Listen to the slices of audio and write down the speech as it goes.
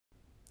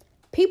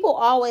People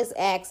always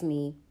ask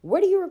me,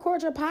 where do you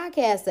record your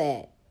podcast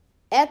at?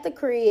 At the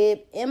crib,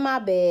 in my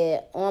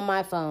bed, on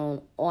my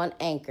phone, on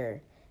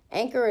Anchor.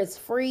 Anchor is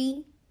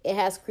free. It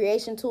has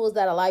creation tools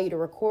that allow you to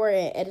record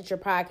and edit your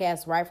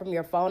podcast right from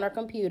your phone or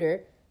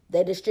computer.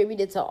 They distribute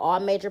it to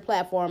all major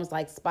platforms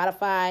like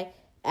Spotify,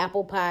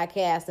 Apple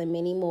Podcasts, and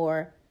many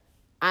more.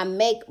 I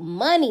make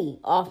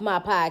money off my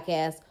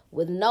podcast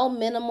with no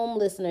minimum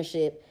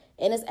listenership.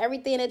 And it's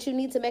everything that you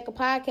need to make a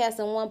podcast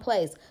in one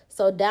place.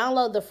 So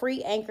download the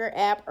free Anchor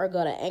app or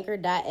go to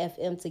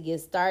anchor.fm to get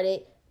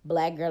started.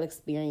 Black Girl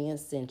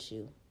Experience sent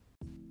you.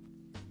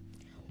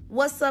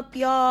 What's up,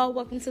 y'all?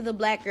 Welcome to the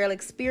Black Girl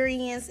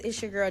Experience.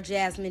 It's your girl,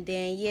 Jasmine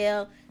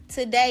Danielle.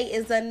 Today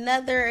is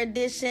another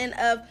edition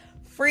of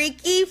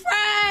Freaky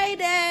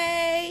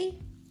Friday.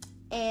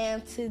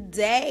 And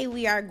today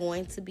we are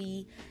going to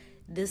be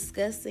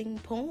discussing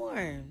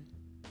porn.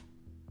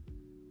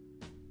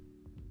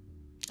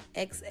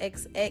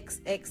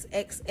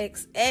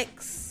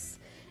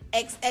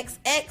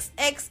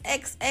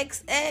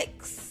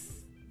 XXXXXXXXXXXX.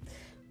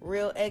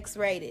 Real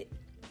X-rated.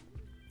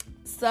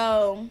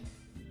 So,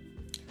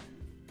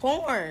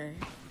 porn.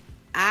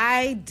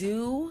 I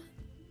do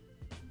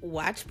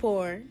watch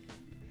porn.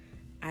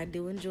 I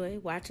do enjoy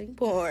watching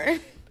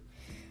porn.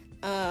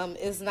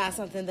 It's not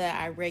something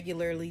that I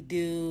regularly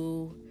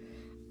do.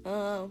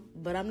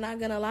 But I'm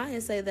not gonna lie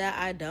and say that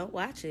I don't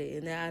watch it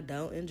and that I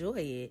don't enjoy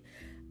it.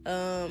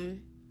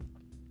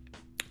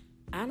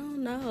 I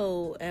don't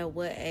know at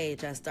what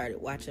age I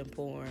started watching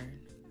porn.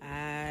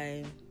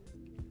 I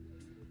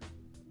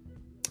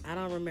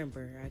don't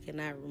remember. I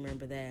cannot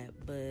remember that,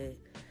 but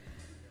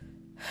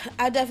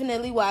I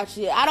definitely watch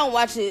it. I don't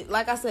watch it,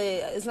 like I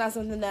said, it's not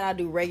something that I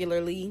do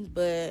regularly,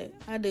 but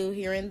I do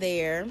here and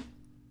there.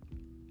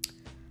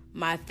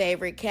 My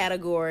favorite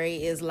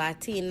category is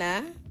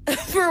Latina.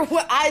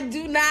 I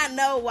do not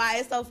know why.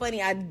 It's so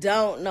funny. I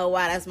don't know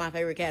why that's my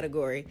favorite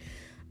category.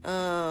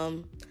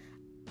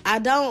 I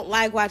don't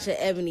like watching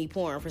ebony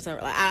porn for some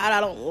reason.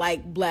 I don't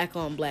like black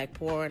on black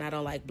porn. I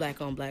don't like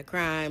black on black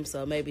crime.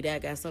 So maybe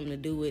that got something to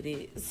do with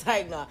it. It's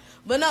like, no.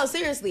 But no,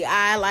 seriously,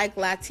 I like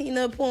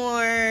Latina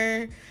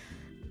porn.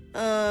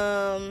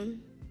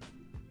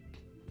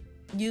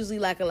 Usually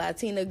like a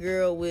Latina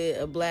girl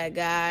with a black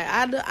guy.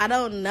 I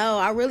don't know.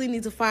 I really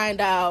need to find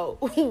out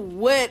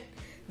what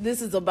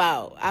this is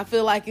about. I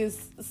feel like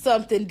it's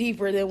something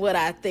deeper than what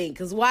I think.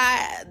 Because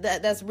why?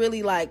 That's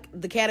really like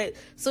the category.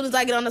 As soon as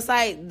I get on the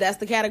site, that's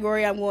the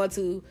category I'm going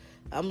to.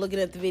 I'm looking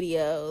at the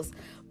videos.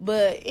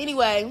 But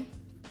anyway,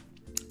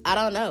 I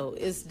don't know.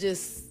 It's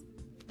just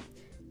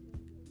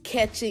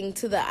catching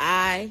to the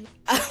eye.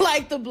 I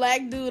like the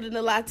black dude and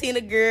the Latina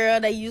girl.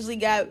 They usually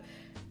got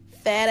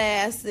fat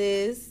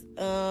asses.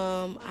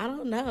 I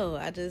don't know.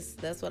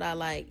 That's what I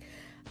like.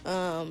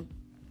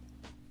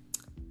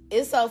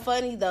 It's so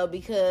funny, though,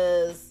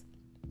 because,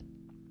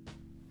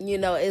 you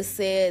know, it's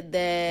said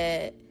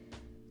that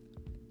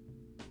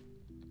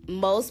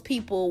most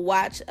people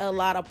watch a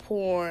lot of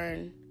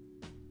porn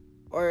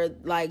or,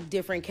 like,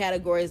 different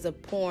categories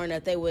of porn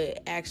that they would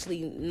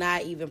actually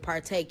not even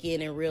partake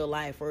in real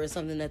life, or it's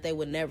something that they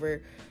would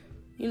never,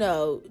 you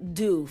know,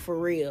 do for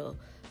real.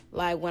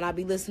 Like, when I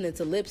be listening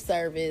to Lip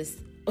Service,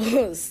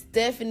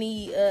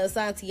 Stephanie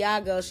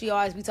Santiago, she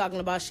always be talking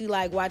about she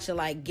like watching,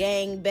 like,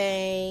 gang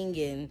bang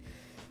and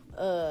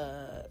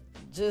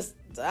just,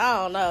 I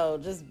don't know,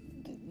 just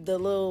the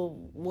little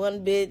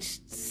one bitch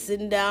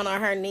sitting down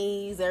on her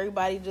knees,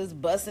 everybody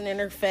just busting in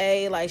her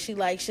face, like she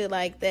like shit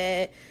like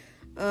that.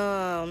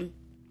 I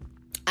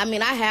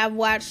mean, I have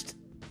watched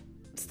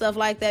stuff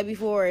like that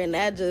before, and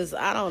that just,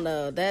 I don't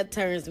know, that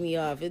turns me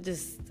off. It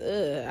just,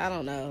 I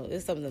don't know,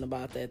 it's something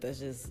about that that's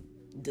just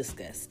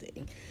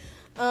disgusting.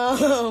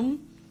 I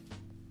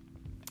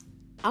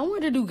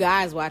wonder, do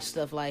guys watch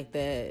stuff like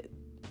that?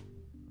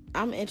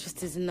 I'm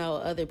interested to know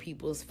other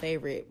people's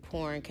favorite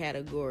porn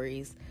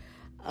categories.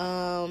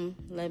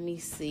 Let me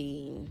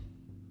see.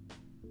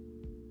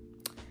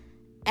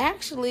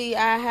 Actually,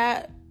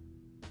 I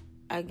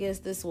guess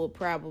this will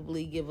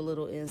probably give a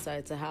little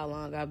insight to how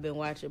long I've been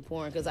watching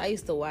porn, because I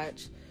used to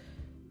watch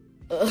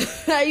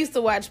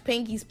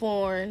Pinky's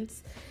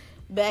porns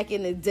back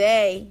in the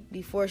day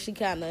before she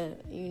kind of,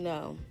 you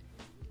know,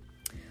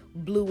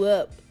 blew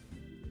up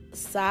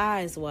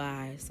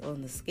size-wise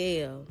on the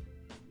scale.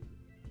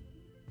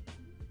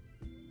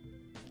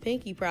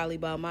 Pinky probably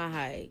about my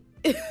height.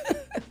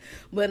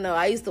 But no,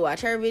 I used to watch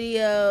her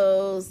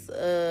videos.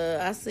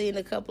 I seen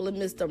a couple of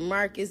Mr.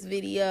 Marcus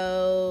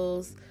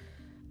videos.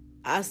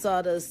 I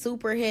saw the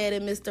Superhead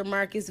in Mr.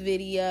 Marcus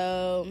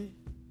video.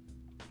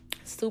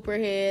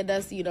 Superhead,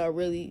 that's, you know,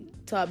 really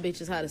taught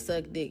bitches how to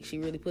suck dick. She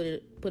really put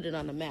it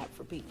on the map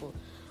for people.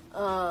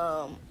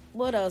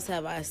 What else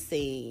have I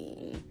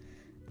seen?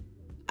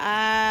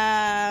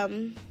 I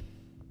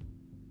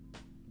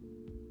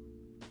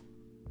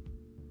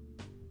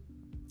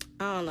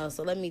don't know,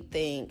 so let me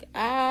think.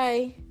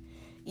 A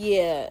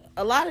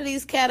lot of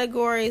these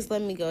categories, let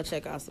me go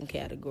check out some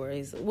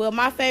categories. Well,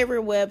 my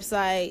favorite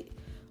website,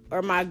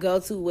 or my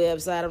go-to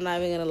website, I'm not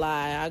even gonna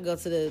lie, I go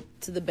to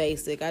the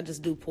basic. I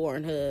just do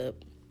Pornhub.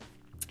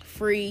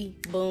 free,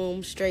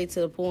 boom, straight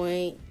to the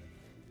point.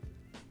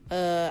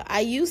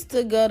 I used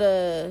to go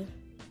to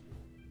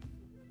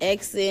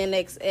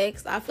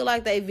XNXX. I feel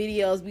like they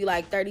videos be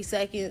like 30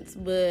 seconds,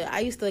 but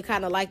I used to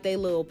kind of like their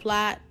little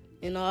plot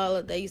and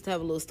all. They used to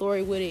have a little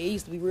story with it. It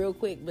used to be real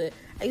quick, but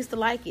I used to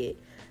like it.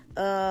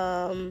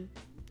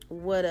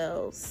 What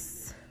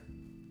else?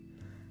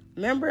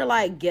 Remember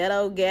like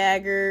Ghetto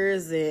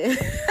Gaggers and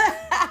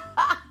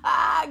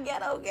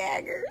Ghetto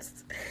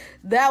Gaggers?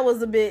 That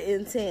was a bit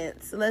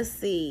intense. Let's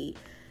see.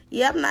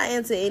 Yeah, I'm not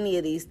into any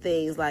of these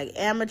things. Like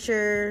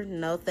amateur,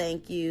 no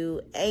thank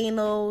you.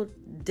 Anal,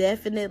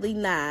 definitely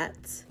not.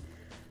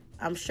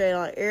 I'm straight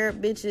on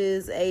Arab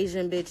bitches,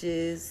 Asian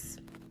bitches.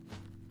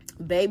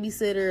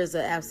 Babysitter is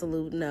an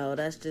absolute no.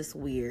 That's just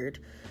weird.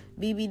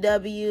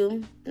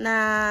 BBW,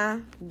 nah.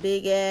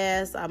 Big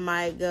ass, I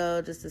might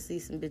go just to see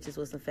some bitches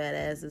with some fat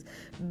asses.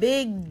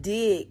 Big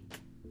dick,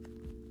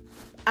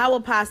 I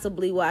would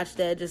possibly watch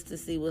that just to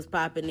see what's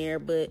popping there,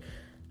 but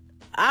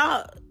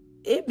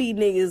it be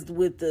niggas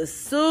with the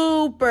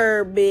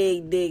super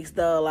big dicks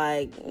though.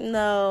 Like,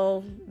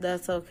 no,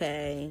 that's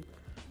okay.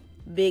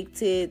 Big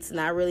tits,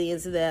 not really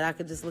into that. I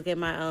could just look at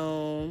my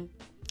own.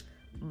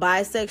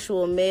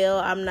 Bisexual male,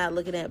 I'm not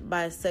looking at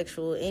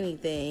bisexual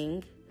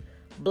anything.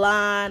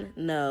 Blonde,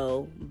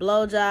 no.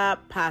 Blowjob,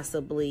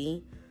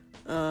 possibly.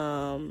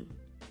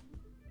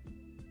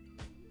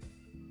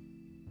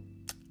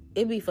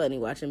 It'd be funny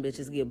watching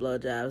bitches get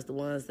blowjobs. The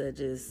ones that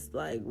just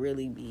like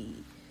really be.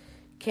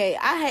 Okay,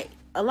 I hate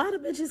a lot of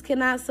bitches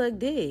cannot suck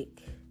dick.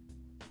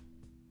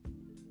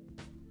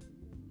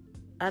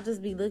 I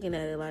just be looking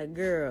at it like,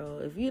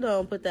 girl, if you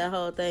don't put that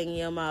whole thing in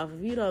your mouth,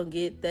 if you don't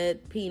get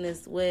that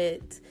penis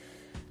wet.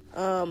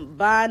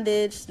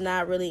 Bondage,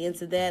 not really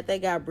into that. They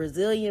got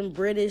Brazilian,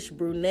 British,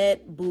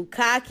 brunette,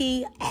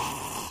 bukkake.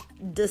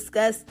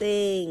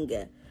 Disgusting.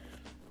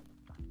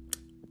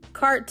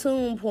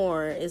 Cartoon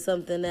porn is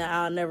something that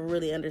I'll never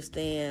really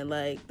understand.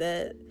 Like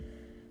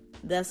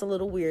that's a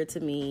little weird to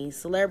me.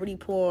 Celebrity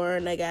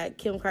porn, they got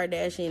Kim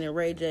Kardashian and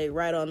Ray J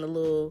right on the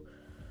little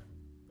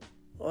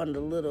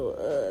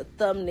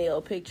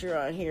thumbnail picture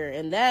on here,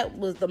 and that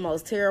was the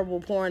most terrible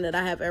porn that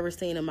I have ever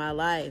seen in my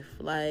life.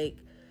 Like,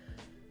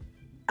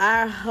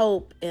 I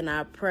hope and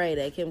I pray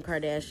that Kim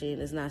Kardashian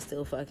is not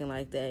still fucking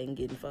like that and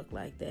getting fucked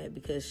like that,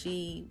 because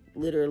she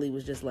literally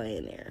was just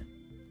laying there,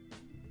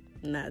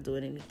 not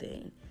doing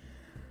anything.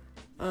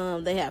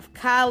 They have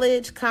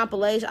college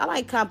compilation.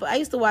 I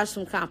used to watch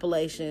some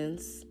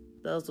compilations.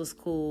 Those was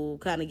cool.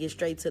 Kind of get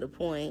straight to the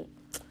point.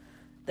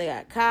 They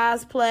got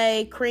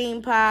cosplay,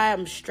 cream pie.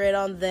 I'm straight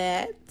on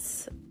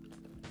that.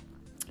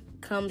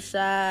 Cum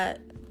shot.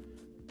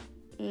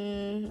 I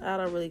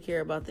don't really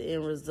care about the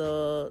end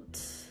result.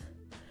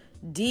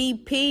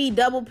 DP,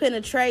 double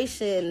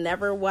penetration.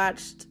 Never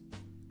watched.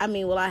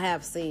 I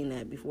have seen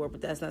that before, but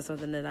that's not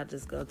something that I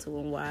just go to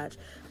and watch.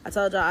 I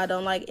told y'all I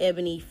don't like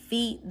ebony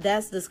feet.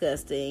 That's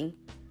disgusting.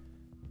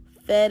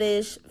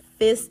 Fetish,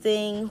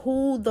 fisting.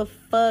 Who the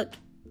fuck?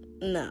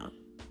 No.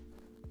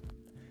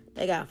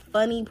 They got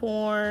funny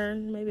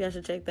porn. Maybe I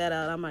should check that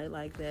out. I might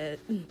like that.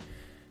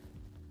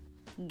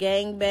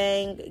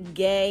 Gangbang,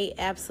 gay,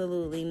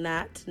 absolutely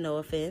not. No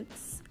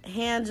offense.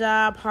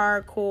 Handjob,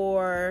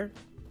 hardcore,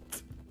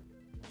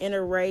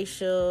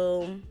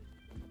 interracial.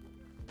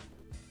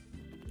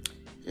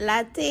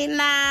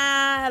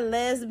 Latina,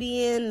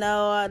 lesbian,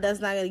 no, that's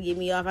not gonna get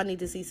me off. I need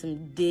to see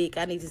some dick.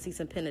 I need to see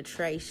some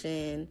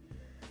penetration.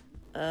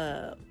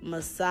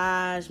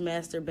 Massage,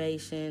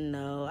 masturbation,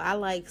 no. I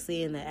like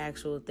seeing the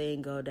actual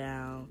thing go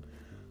down.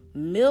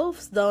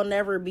 MILFs don't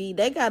ever be,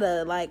 they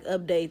gotta like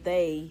update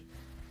they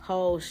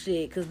whole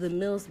shit, because the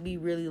MILFs be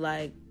really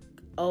like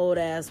old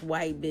ass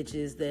white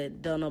bitches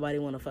that don't nobody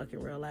want to fuck in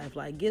real life.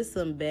 Like, get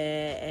some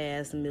bad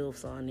ass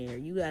MILFs on there.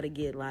 You gotta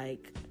get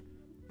like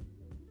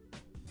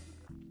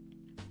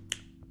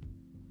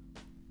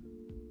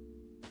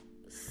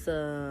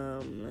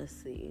let's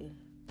see.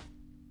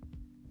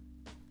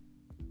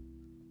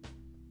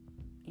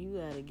 You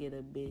gotta get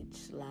a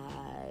bitch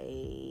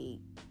like,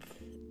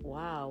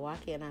 wow, why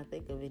can't I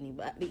think of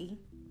anybody?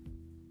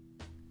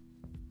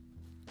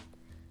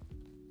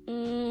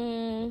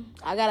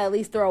 I gotta at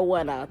least throw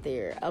one out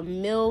there. A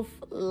MILF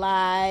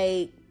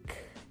like,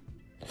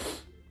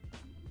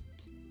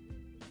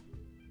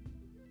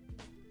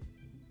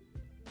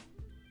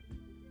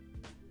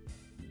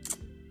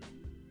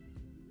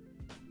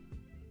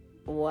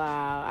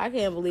 wow, I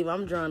can't believe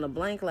I'm drawing a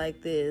blank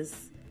like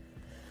this.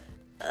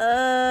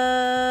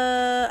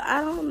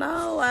 I don't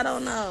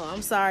know.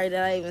 I'm sorry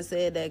that I even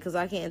said that, because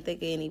I can't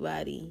think of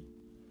anybody.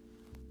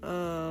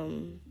 Oh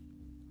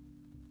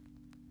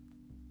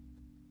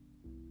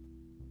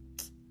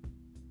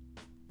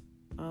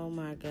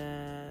my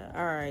God.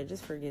 Alright,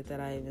 just forget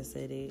that I even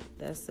said it.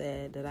 That's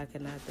sad that I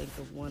cannot think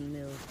of one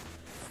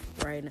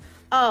MILF right now.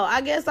 Oh,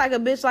 I guess like a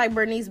bitch like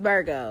Bernice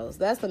Burgos.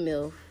 That's a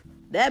MILF.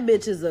 That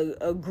bitch is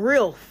a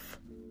grilf.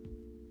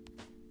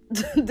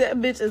 That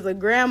bitch is a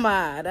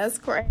grandma. That's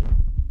crazy.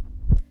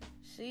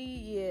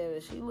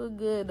 She look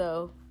good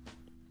though.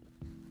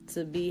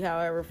 To be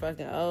however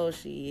fucking old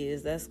she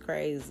is. That's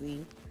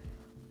crazy.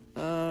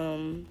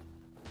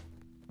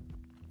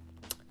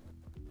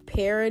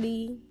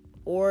 Parody,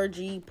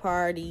 orgy,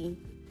 party,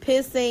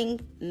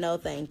 pissing, no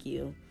thank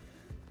you.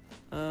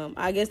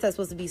 I guess that's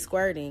supposed to be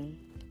squirting,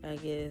 I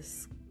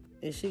guess.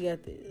 And she got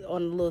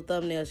on the little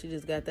thumbnail, she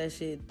just got that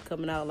shit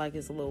coming out like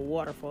it's a little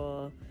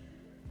waterfall.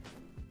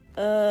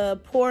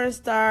 Porn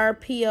star,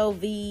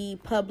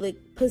 POV,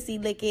 public pussy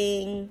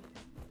licking.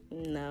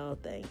 No,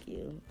 thank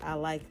you. I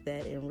like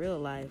that in real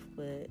life,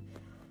 but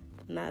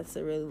not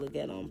to really look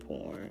at on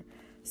porn.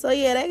 So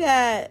yeah, they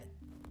got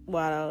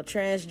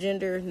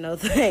transgender, no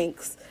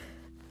thanks.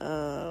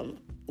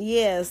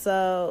 Yeah,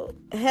 so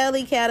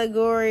heli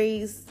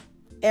categories.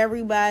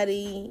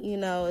 Everybody,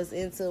 is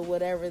into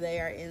whatever they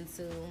are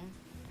into.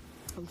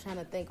 I'm trying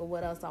to think of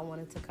what else I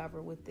wanted to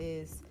cover with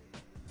this.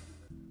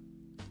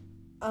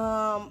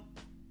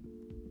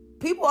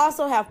 People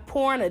also have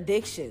porn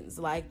addictions.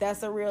 Like,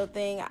 that's a real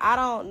thing. I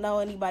don't know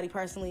anybody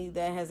personally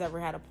that has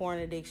ever had a porn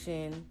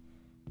addiction.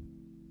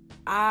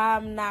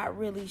 I'm not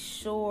really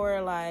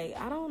sure. Like,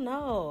 I don't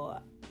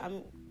know.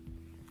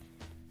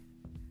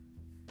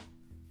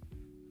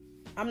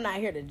 I'm not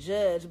here to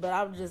judge, but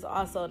I'm just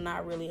also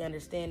not really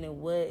understanding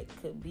what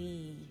could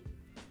be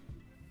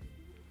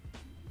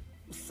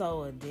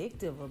so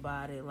addictive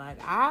about it. Like,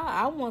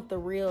 I want the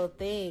real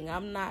thing.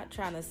 I'm not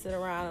trying to sit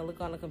around and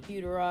look on the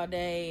computer all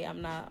day.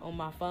 I'm not on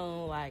my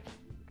phone like,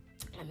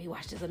 let me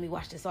watch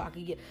this so I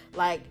can get,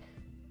 like,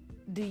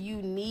 do you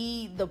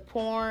need the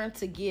porn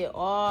to get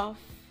off?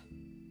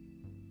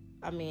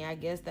 I mean, I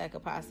guess that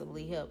could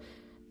possibly help.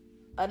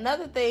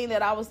 Another thing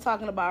that I was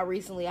talking about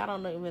recently, I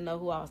don't even know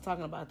who I was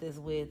talking about this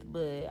with,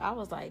 but I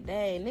was like,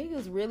 dang,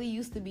 niggas really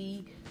used to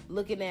be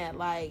looking at,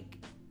 like,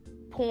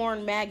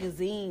 porn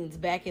magazines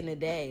back in the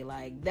day.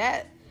 Like,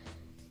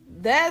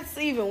 that's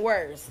even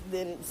worse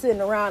than sitting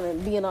around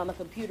and being on the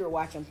computer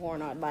watching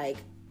porn, or, like,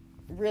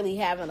 really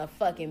having a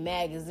fucking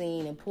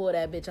magazine and pull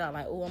that bitch out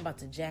like, oh, I'm about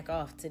to jack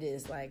off to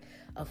this. Like,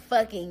 a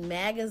fucking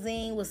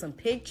magazine with some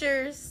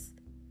pictures.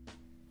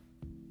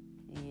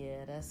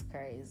 Yeah, that's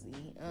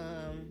crazy.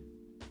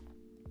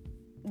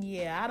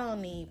 Yeah, I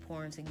don't need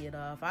porn to get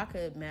off. I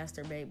could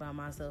masturbate by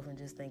myself and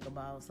just think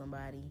about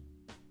somebody.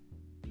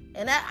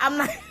 And I'm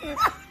not...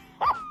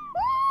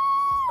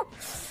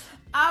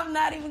 I'm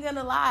not even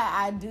gonna lie.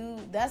 I do.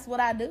 That's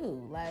what I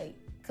do. Like,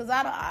 cause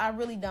I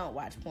really don't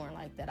watch porn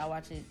like that. I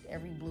watch it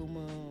every blue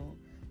moon.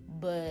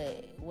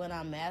 But when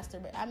I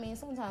masturbate, I mean,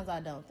 sometimes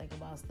I don't think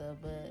about stuff.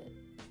 But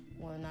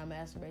when I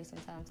masturbate,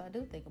 sometimes I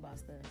do think about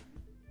stuff.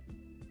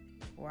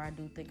 Or I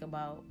do think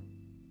about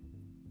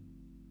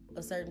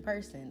a certain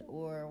person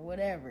or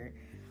whatever.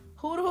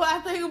 Who do I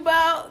think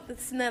about?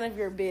 It's none of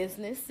your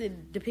business.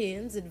 It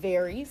depends. It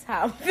varies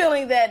how I'm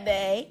feeling that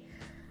day.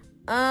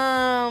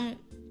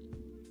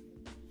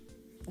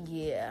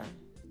 Yeah.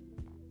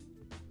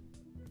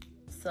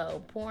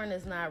 So porn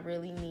is not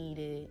really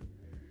needed.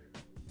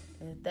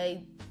 If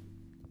they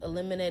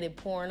eliminated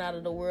porn out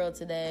of the world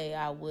today,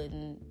 it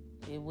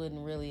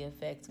wouldn't really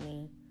affect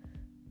me.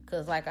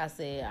 Because like I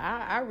said,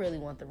 I really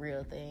want the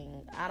real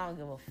thing. I don't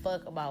give a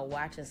fuck about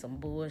watching some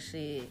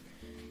bullshit.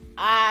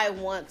 I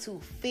want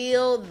to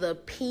feel the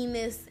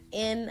penis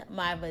in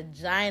my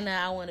vagina.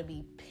 I want to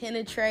be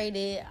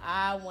penetrated.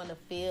 I want to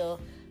feel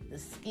the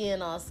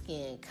skin on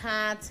skin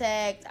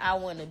contact. I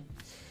want to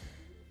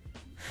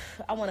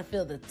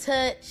feel the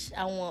touch.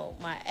 I want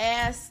my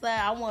ass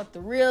slapped. I want the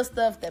real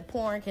stuff that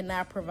porn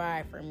cannot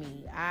provide for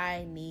me.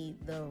 I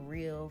need the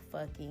real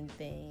fucking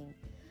thing.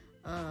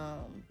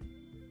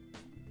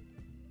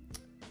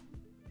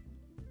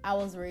 I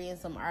was reading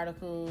some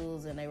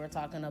articles and they were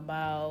talking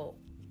about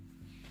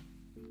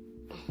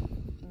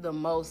the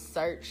most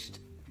searched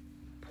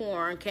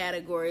porn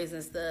categories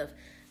and stuff.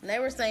 And they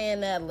were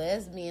saying that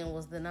lesbian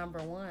was the number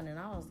one. And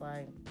I was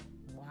like,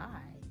 why?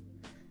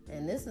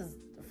 And this is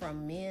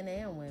from men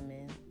and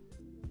women.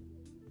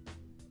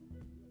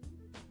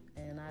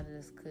 And I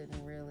just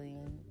couldn't really...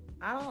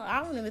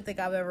 I don't even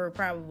think I've ever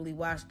probably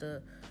watched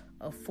a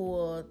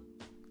full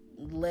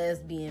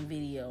lesbian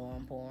video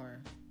on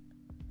porn.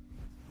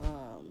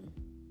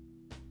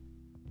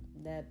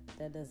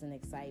 That doesn't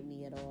excite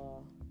me at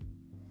all.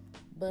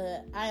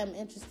 But I am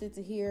interested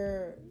to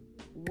hear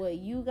what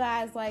you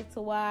guys like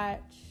to watch.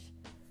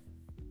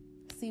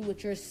 See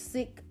what your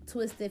sick,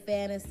 twisted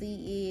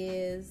fantasy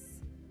is.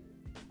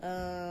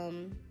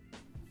 I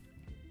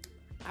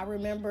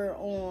remember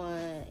on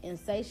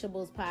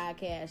Insatiable's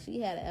podcast, she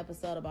had an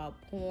episode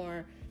about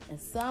porn, and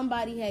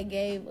somebody had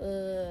gave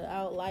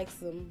out like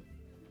some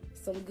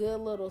good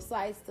little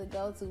sites to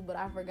go to, but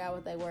I forgot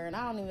what they were, and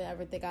I don't even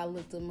ever think I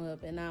looked them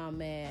up, and now I'm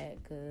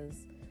mad because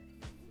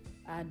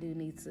I do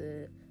need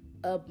to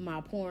up my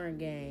porn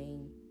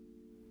game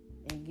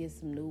and get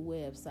some new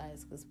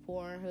websites, because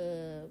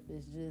Pornhub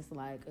is just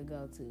like a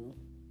go-to.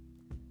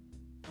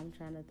 I'm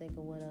trying to think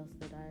of what else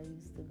that I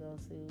used to go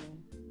to.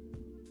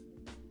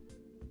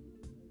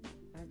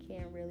 I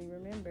can't really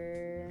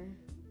remember.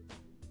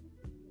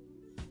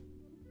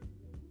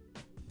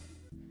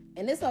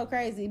 And it's so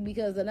crazy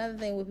because another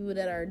thing with people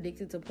that are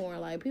addicted to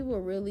porn, like,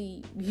 people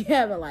really be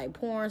having, like,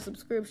 porn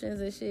subscriptions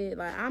and shit.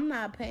 Like, I'm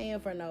not paying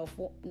for no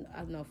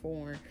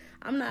porn.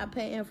 I'm not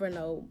paying for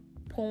no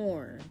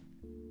porn.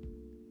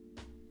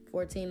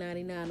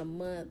 $14.99 a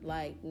month.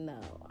 Like, no,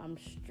 I'm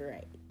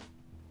straight.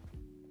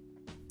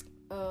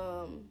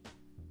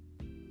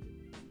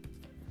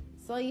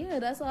 So, yeah,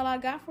 that's all I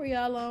got for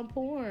y'all on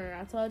porn.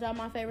 I told y'all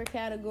my favorite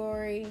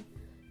category.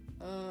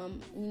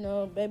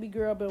 Baby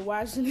girl been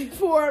watching it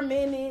for a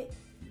minute.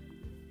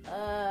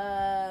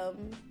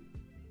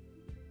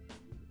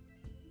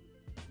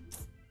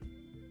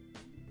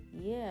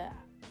 Yeah,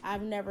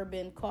 I've never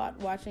been caught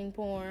watching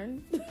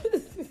porn.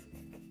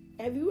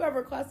 Have you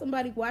ever caught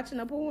somebody watching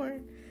a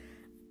porn?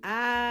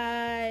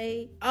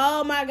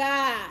 Oh my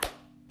God.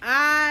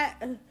 I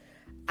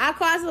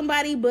caught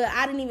somebody, but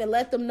I didn't even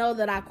let them know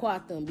that I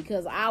caught them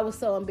because I was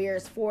so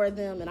embarrassed for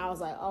them, and I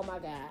was like, oh my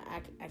God,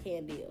 I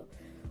can't deal.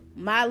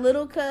 My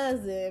little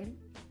cousin,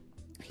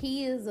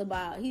 he's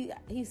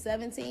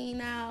 17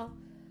 now.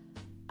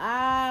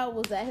 I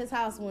was at his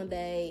house one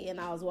day, and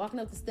I was walking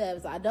up the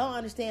steps. I don't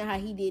understand how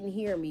he didn't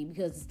hear me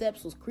because the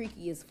steps was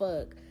creaky as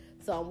fuck.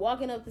 So I'm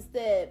walking up the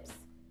steps,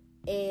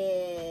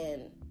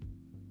 and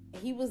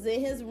he was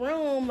in his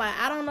room. Like,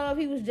 I don't know if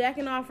he was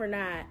jacking off or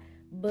not,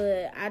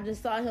 but I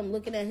just saw him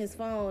looking at his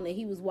phone, and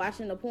he was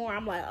watching the porn.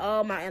 I'm like,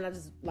 oh my, and I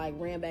just, like,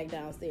 ran back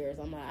downstairs.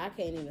 I'm like, I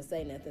can't even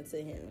say nothing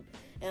to him.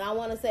 And I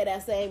want to say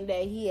that same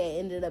day, he had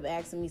ended up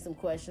asking me some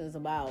questions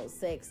about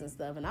sex and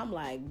stuff. And I'm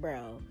like,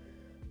 bro,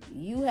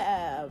 you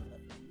have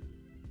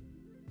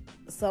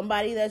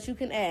somebody that you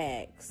can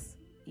ask.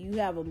 You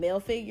have a male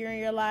figure in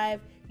your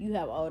life. You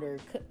have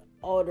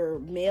older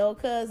male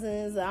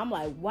cousins. And I'm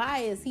like, why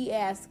is he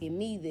asking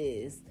me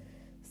this?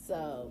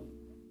 So,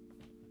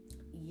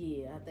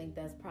 yeah, I think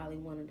that's probably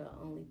one of the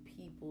only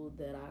people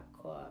that I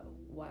caught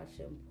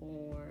watching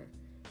porn.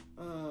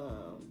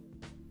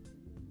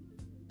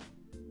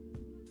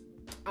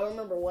 I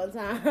remember one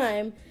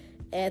time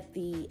at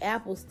the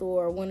Apple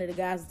store, one of the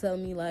guys was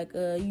telling me, like,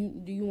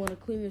 do you want to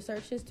clear your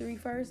search history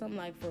first? I'm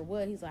like, for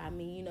what? He's like, I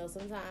mean,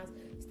 sometimes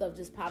stuff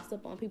just pops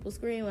up on people's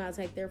screen when I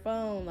take their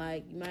phone.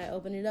 Like, you might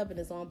open it up and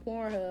it's on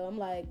Pornhub. I'm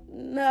like,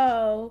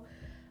 no.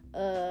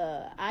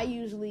 I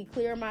usually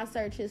clear my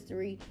search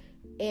history,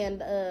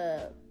 and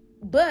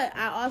but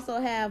I also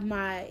have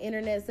my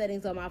internet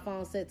settings on my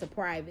phone set to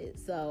private.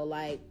 So,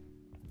 like,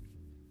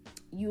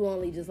 you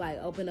only just, like,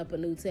 open up a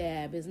new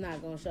tab. It's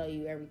not going to show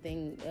you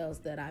everything else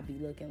that I be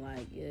looking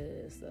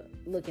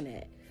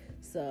at.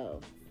 So,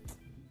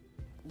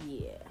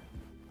 yeah.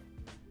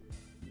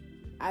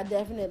 I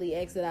definitely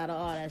exit out of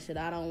all that shit.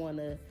 I don't want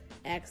to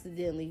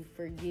accidentally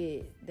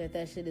forget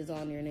that shit is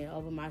on there and then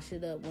open my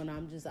shit up when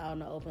I'm just out in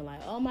the open, like,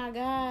 oh my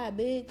God,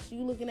 bitch,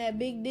 you looking at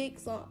big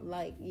dicks on?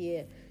 Like,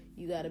 yeah,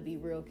 you got to be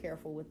real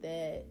careful with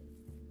that.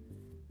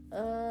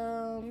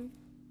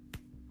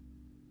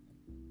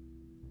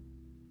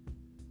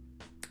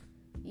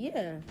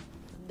 Yeah,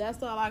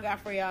 that's all I got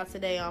for y'all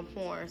today on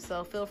porn.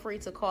 So feel free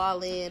to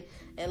call in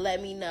and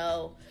let me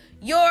know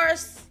your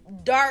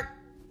dark,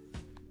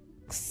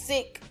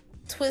 sick,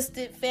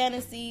 twisted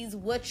fantasies,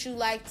 what you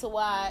like to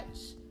watch.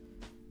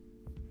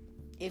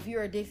 If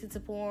you're addicted to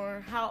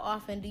porn, how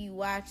often do you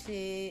watch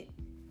it?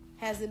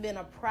 Has it been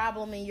a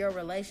problem in your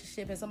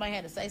relationship and somebody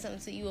had to say something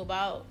to you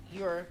about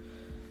your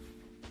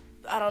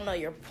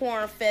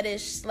porn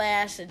fetish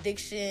 /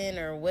 addiction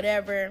or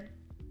whatever?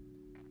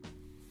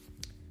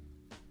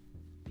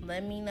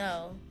 Let me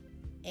know.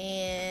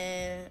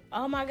 And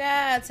oh my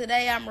God,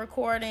 today I'm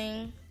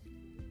recording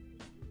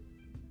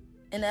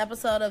an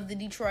episode of The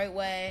Detroit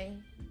Way.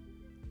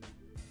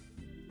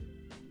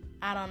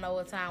 I don't know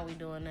what time we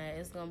doing that.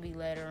 It's gonna be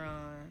later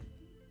on.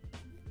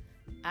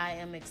 I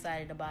am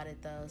excited about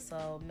it though,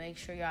 so make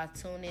sure y'all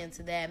tune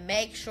into that.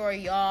 Make sure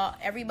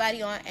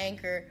everybody on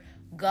Anchor,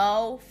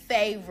 go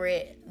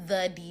favorite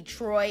The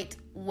Detroit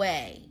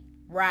Way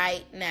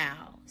right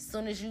now. As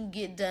soon as you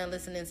get done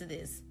listening to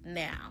this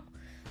now.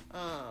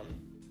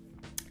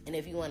 And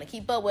if you want to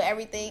keep up with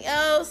everything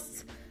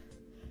else,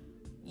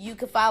 you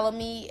can follow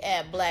me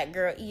at Black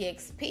Girl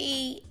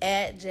EXP,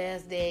 at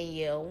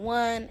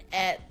JazzDanielle1,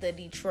 at The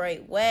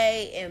Detroit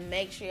Way, and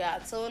make sure y'all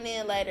tune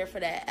in later for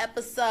that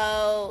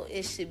episode.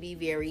 It should be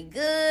very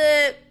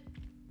good.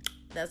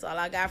 That's all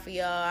I got for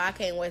y'all. I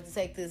can't wait to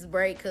take this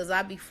break because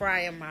I be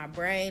frying my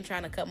brain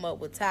trying to come up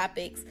with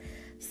topics.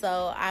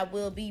 So I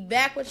will be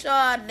back with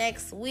y'all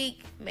next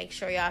week. Make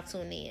sure y'all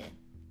tune in.